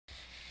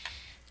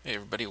Hey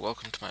everybody,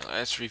 welcome to my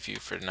last review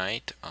for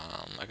tonight.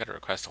 I got a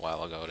request a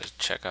while ago to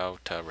check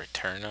out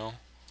Returnil,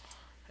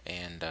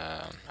 and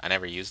I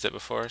never used it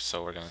before,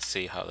 so we're going to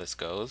see how this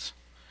goes.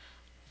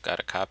 Got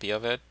a copy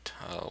of it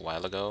a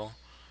while ago.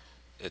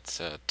 It's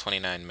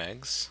 29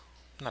 megs,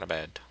 not a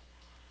bad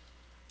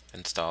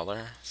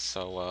installer.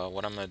 So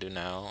what I'm going to do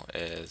now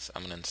is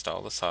I'm going to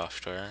install the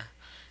software.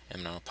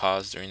 I'm going to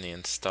pause during the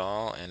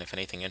install, and if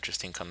anything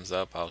interesting comes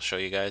up, I'll show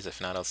you guys.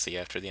 If not, I'll see you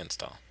after the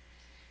install.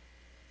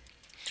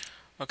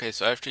 Okay,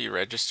 so after you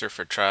register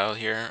for trial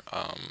here,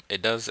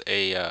 it does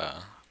a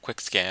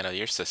quick scan of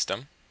your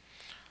system.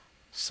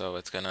 So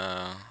it's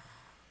gonna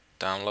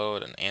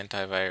download an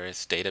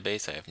antivirus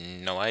database. I have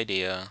no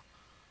idea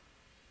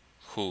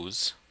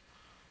whose.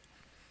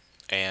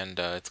 And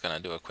it's gonna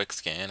do a quick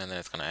scan and then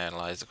it's gonna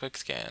analyze the quick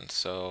scan.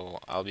 So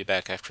I'll be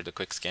back after the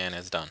quick scan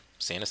is done.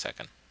 See you in a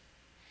second.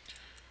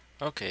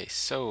 Okay,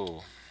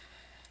 so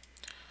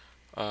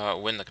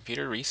when the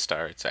computer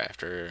restarts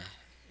after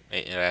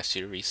it asks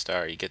you to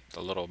restart, you get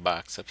a little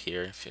box up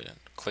here. If you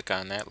click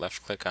on that,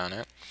 left click on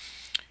it,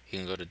 you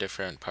can go to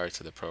different parts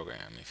of the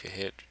program. If you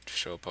hit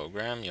show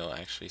program, you'll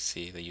actually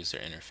see the user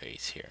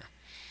interface here.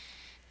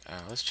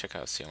 Let's check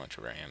out, see how much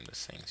RAM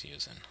this thing's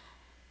using.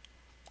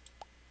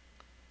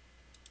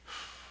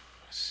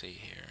 Let's see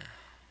here.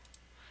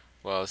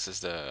 Well, this is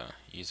the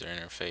user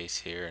interface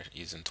here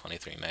using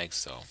 23 megs,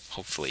 so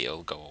hopefully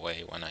it'll go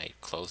away when I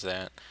close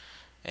that.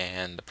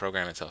 And the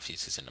program itself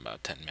is using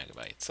about 10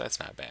 megabytes. That's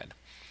not bad.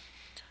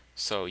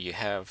 So you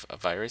have a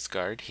virus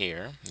guard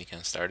here. You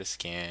can start a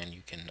scan.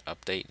 You can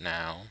update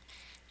now.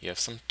 You have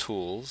some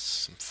tools,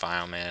 some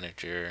file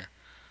manager,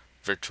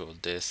 virtual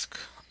disk.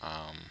 You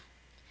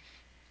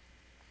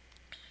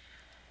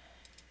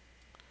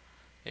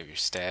have your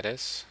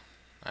status.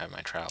 I have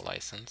my trial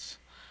license.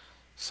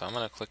 So I'm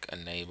going to click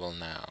enable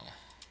now.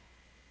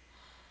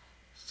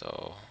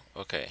 So,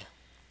 okay.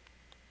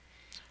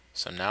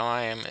 So now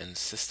I am in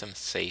system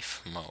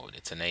safe mode.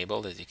 It's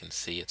enabled, as you can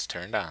see, it's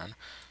turned on.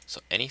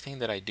 So anything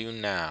that I do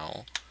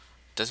now,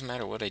 doesn't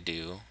matter what I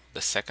do,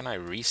 the second I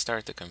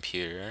restart the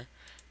computer,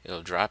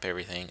 it'll drop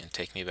everything and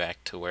take me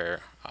back to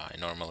where I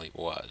normally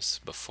was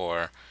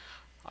before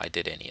I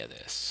did any of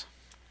this.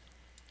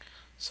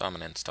 So I'm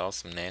going to install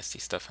some nasty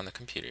stuff on the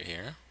computer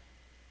here.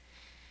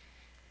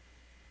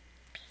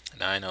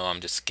 Now I know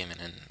I'm just skimming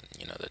in,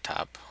 the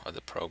top of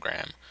the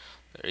program.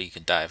 Or you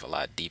could dive a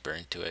lot deeper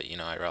into it.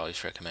 I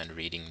always recommend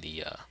reading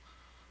the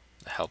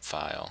help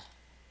file,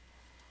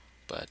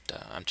 but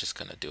I'm just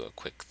gonna do a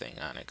quick thing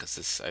on it because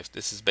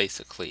this is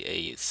basically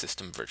a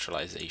system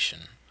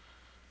virtualization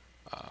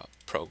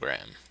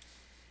program.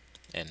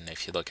 And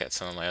if you look at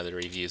some of my other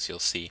reviews, you'll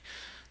see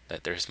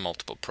that there's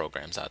multiple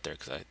programs out there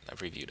because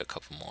I've reviewed a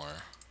couple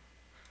more.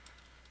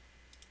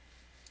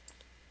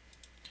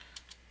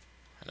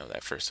 I know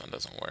that first one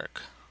doesn't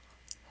work.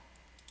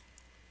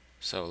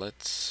 So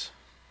let's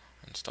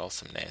install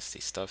some nasty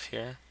stuff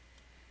here.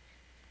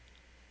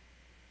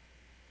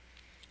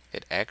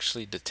 It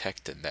actually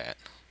detected that.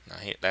 Now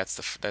that's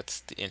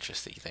the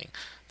interesting thing.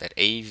 That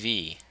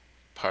AV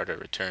part of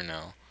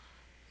Returnil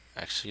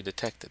actually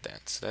detected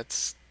that. So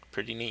that's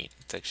pretty neat.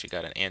 It's actually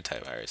got an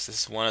antivirus.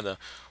 This is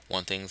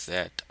one things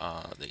that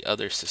the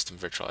other system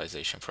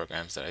virtualization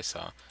programs that I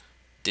saw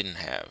didn't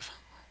have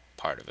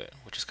part of it,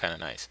 which is kind of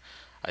nice.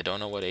 I don't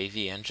know what AV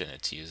engine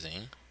it's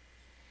using,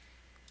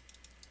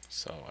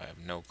 so I have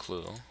no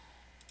clue.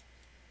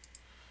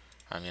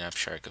 I mean, I'm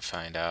sure I could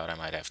find out. I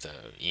might have to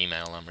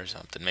email them or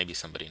something. Maybe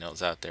somebody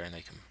knows out there and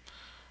they can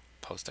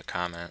post a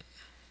comment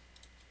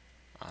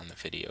on the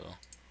video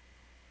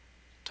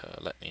to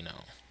let me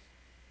know.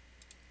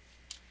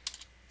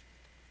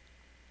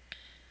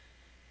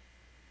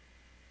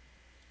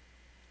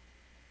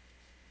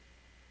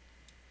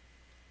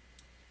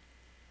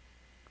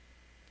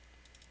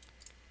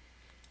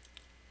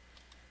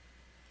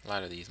 A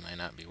lot of these might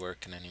not be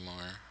working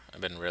anymore.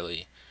 I've been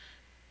really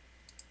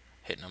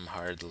hitting them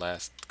hard the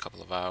last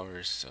couple of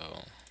hours,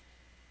 so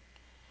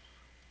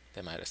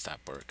they might have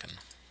stopped working.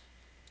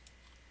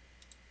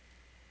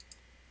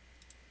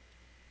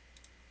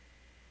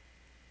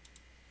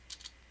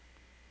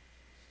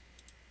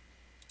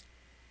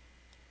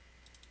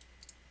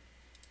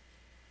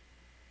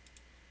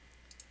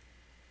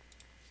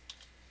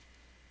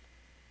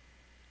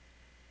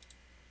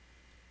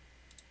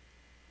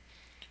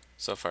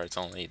 So far it's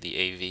only the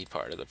AV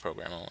part of the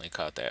program only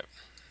caught that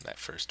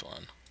first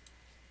one.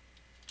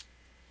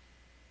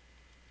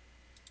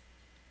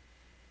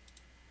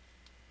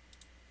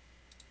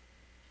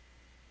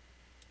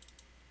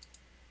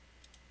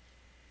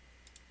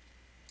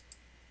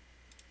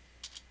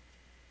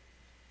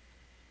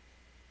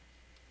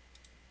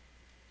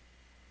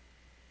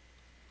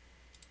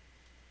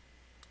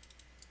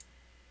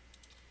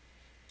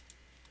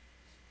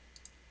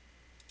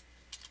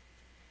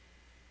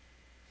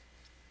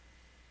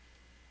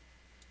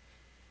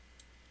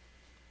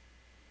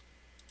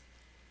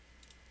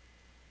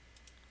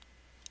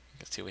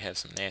 You can see we have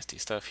some nasty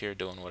stuff here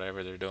doing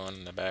whatever they're doing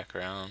in the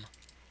background.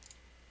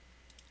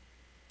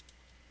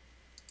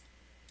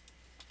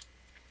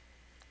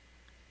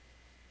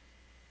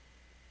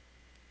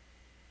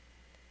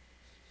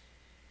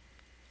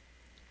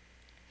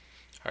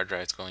 Hard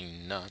drive's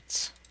going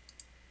nuts.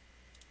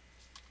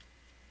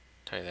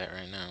 Tell you that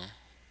right now.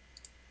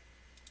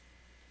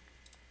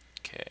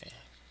 Okay,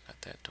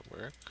 got that to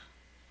work.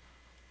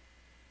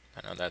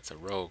 I know that's a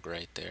rogue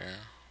right there.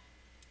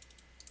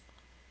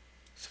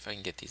 See if I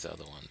can get these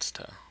other ones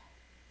to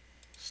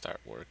start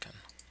working.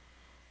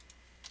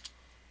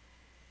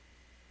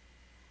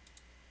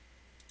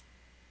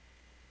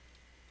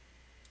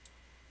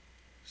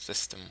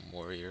 System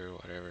warrior,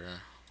 whatever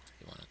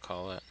you want to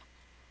call it.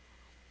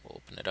 We'll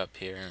open it up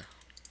here.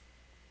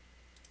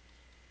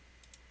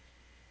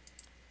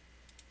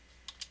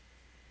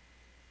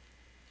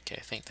 Okay,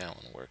 I think that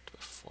one worked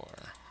before.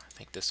 I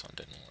think this one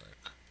didn't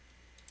work.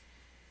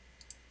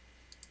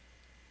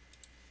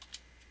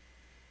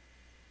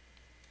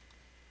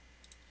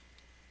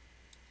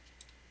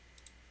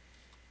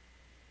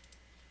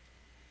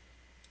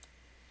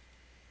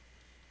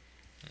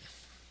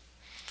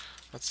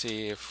 Let's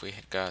see if we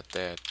got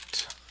that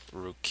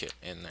rootkit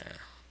in there.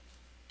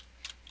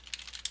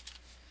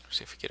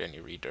 See if we get any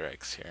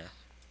redirects here.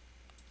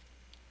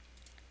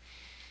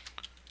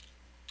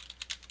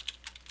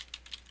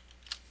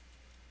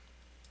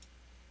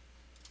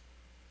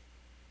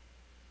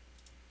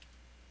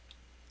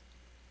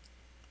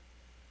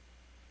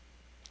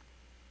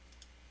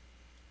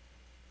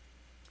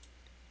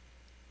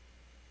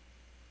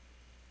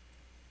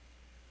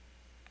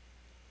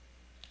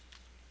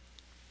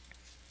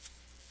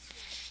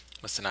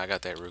 Must have not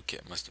got that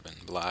rootkit. Must have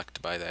been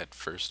blocked by that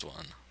first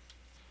one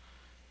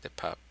that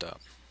popped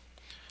up.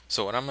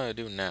 So what I'm going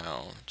to do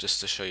now,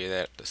 just to show you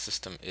that the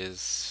system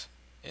is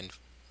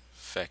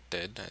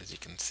infected, as you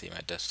can see my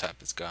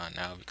desktop is gone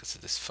now because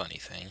of this funny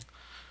thing.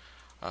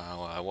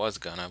 Well, I was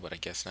gonna, but I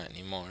guess not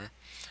anymore.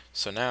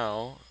 So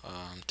now,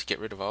 to get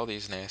rid of all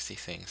these nasty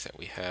things that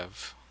we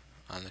have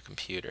on the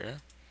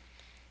computer,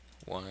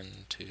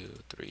 1, 2,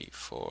 3,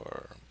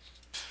 4,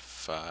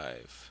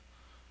 5,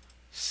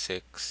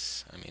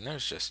 6, I mean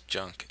there's just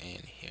junk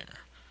in here,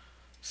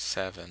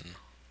 7,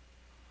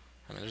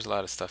 I mean there's a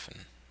lot of stuff in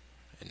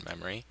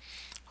memory.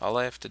 All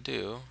I have to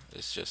do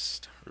is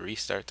just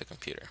restart the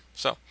computer.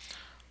 So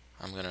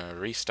I'm gonna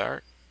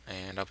restart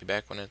and I'll be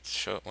back when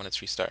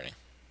it's restarting.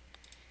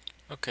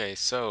 Okay,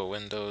 so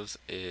Windows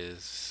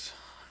is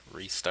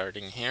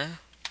restarting here.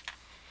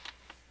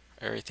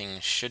 Everything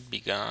should be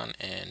gone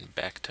and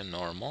back to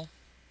normal.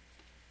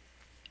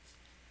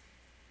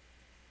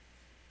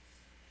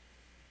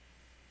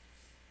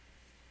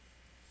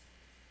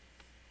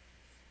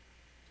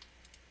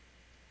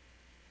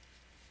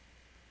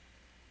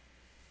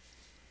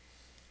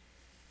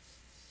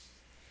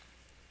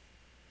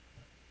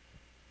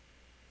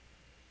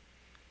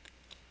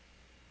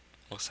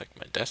 Looks like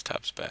my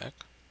desktop's back.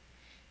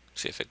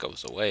 See if it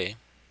goes away.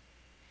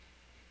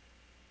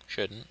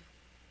 Shouldn't.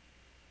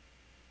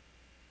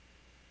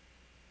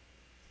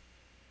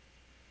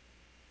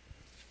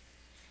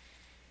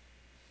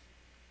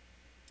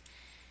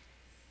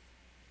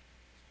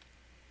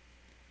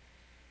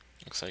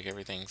 Looks like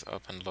everything's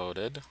up and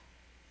loaded.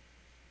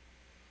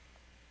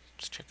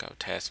 Let's check out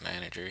Task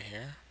Manager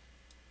here.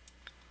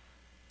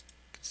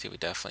 You can see we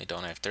definitely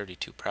don't have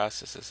 32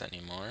 processes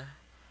anymore.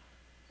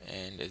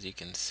 And as you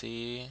can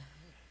see,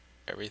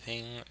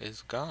 everything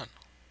is gone.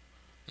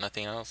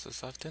 Nothing else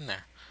is left in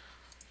there.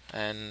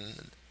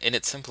 And in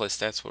its simplest,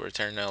 that's what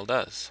Returnil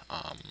does.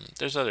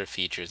 There's other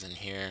features in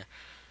here.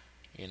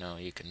 You know,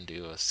 you can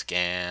do a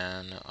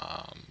scan,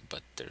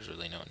 but there's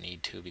really no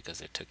need to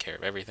because it took care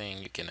of everything.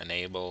 You can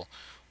enable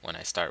when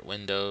I start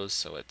Windows,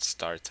 so it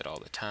starts it all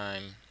the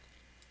time.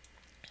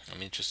 I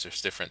mean, just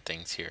there's different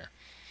things here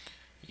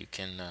you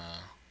can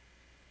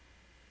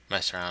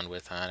mess around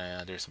with on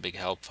it. There's a big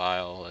help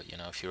file, you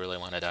know, if you really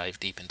want to dive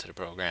deep into the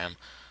program.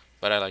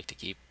 But I like to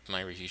keep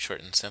my review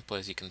short and simple.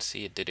 As you can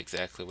see, it did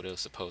exactly what it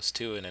was supposed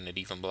to, and then it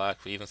even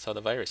blocked. We even saw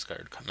the virus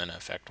card come into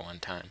effect one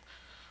time,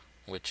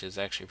 which is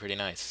actually pretty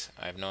nice.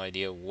 I have no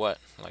idea what,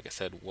 like I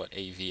said, what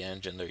AV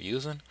engine they're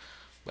using,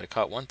 but it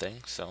caught one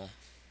thing, so,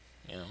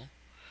 you know,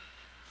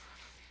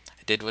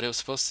 it did what it was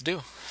supposed to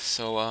do.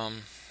 So,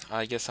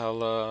 I guess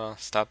I'll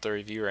stop the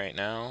review right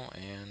now,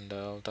 and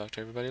I'll talk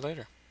to everybody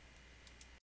later.